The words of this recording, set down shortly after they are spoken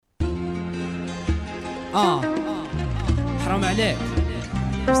حرام عليك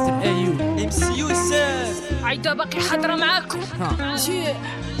مستر أيوب YousseF عايدة باقي حاضرة معاكم. جي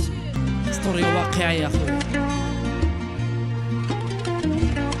ستوري واقعي يا خويا.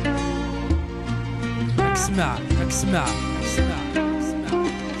 اسمع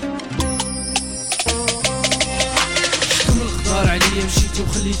حكم القدر عليا مشيتي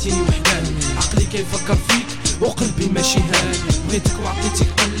وخليتيني وحداني، عقلي كيفكر فيك وقلبي ماشي هاني، بغيتك وعطيتك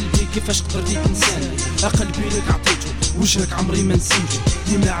قلبي كيفاش قدرتي تنساني، قلبي لك عطيته وجهك عمري ما نسيته،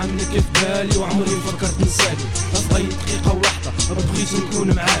 ديما عاملك في بالي وعمري فكرت نسالي، في أي دقيقة واحدة بغيت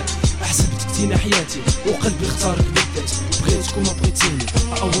نكون معاك، حسبت كتينا حياتي وقلبي اختارك بالذات، بغيتك وما بغيتيني،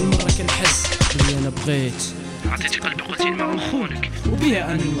 أول مرة كنحس بلي أنا بغيت، عطيتي قلبي قلتي ما نخونك، وبيها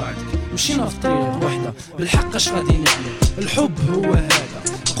أنا نوعدك، مشينا في طريق وحدة بالحق اش غادي نعمل، الحب هو هذا،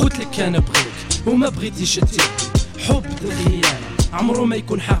 قلت لك أنا بغيك وما بغيتيش تدير، حب الخيانة عمره ما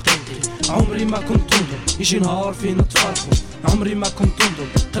يكون حقيقي، عمري ما كنت تنظر يجي نهار فين نتفارقوا، عمري ما كنت تنظر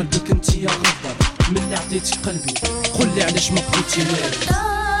قلبك انت يا غدار، ملي عطيتك قلبي قولي علاش ما بغيتي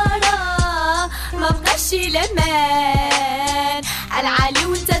ما بقاش الامان العالي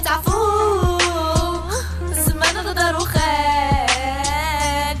وانت تعفو زمان غدر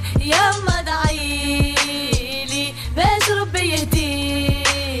وخان يا ما دعيلي باش ربي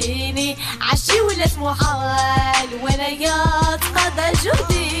يهديني عشي ولات محال وانا يا تقضى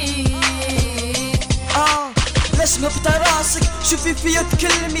جهدي. لاش مبدا راسك شوفي فيا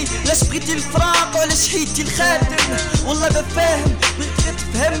تكلمي، لاش بغيتي الفراق وعلاش حيدتي الخاتم، والله ما فاهم بغيتك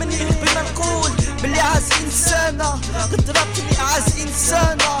تفهمني بما نقول بلي عاز انسانه قدرتني عاز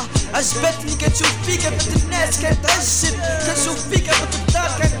انسانه، عجبتني كنشوف فيك بنت الناس كنتعجب، كنشوف فيك بنت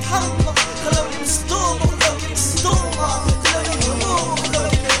الدار كنتحمق، خلاوني مصدومه خلاوني هموم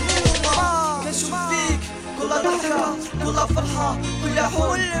كنشوف فيك كل ضحكه كل فرحه كل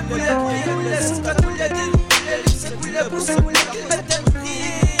حلم كل بغيه كل صدقه كل دل لبسك ولا بوسك ولا كلمة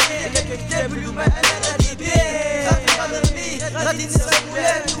تنقيك ككتاب اليوم أنا غادي بيه غادي نرميه غادي نسى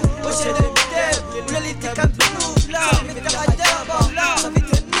ولادو واش هذا الكتاب ولا اللي انت كنبنو صافي دابا دابا صافي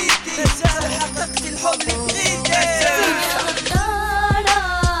تهنيتي صافي حققتي الحب اللي بغيتي.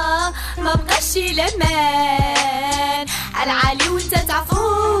 ما بقاش الامان العالي وانت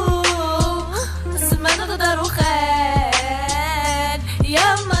تعفو زمان غدر وخان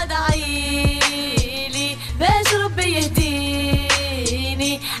يا ما دعيلي باش ربي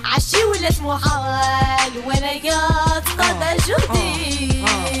يهديني عشي ولات محال وانا يا تقضى جهدي.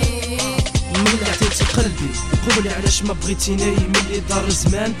 ملي عطيتي قلبي قولي علاش ما بغيتيني، ملي دار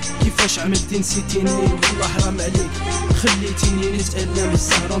الزمان كيفاش عملتي نسيتيني، والله حرام عليك خليتيني نتألم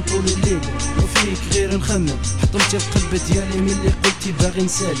السهران طول الليل وفيك غير نخمم، حطمتي القلب ديالي ملي قلتي باغي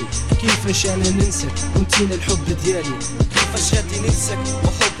نسالي، كيفاش انا ننساك وانتينا الحب ديالي، كيفاش غادي ننساك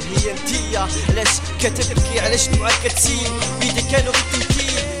وحب هي انتيا، علاش كتبكي علاش دموعك كتسيل بيدي كانوا غير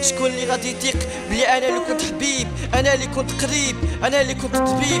تمثيل، شكون اللي غادي يثيق بلي انا اللي كنت حبيب، انا اللي كنت قريب، انا اللي كنت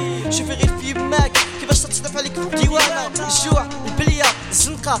طبيب، شوفي غير في يماك كيفاش تتصرف عليك في الديوانه، الجوع البليه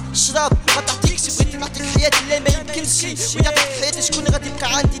الزنقه الشراب ما تعطيكش، بغيت نعطيك حياتي لا ما يمكنش، وإلا عطيك حياتي شكون غادي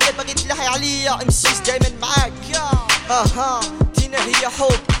يبقى عندي دابا غير تلاحي عليا امسيس دايما معاك. دينا هي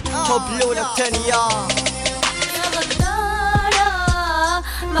حب الاولى والثانيه.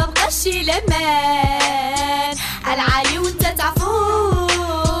 ما بقاش الامان العالي وانت تعفو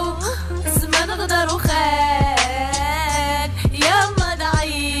زمان غدر وخان يا ما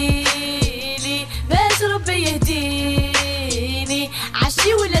دعيلي باش ربي يهديني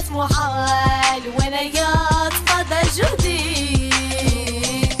عشي ولات محال وانا يا تقضى جهدي.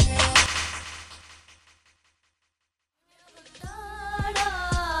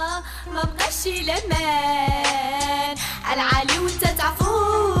 ما بقاش الامان العالي وانت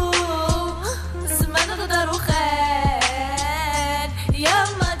تعفو زمان غدر وخان يا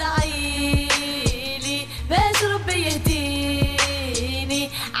ما دعيلي باش ربي يهديني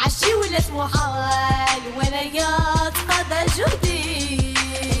عشي ولات محال وانا يا تقضى جهدي.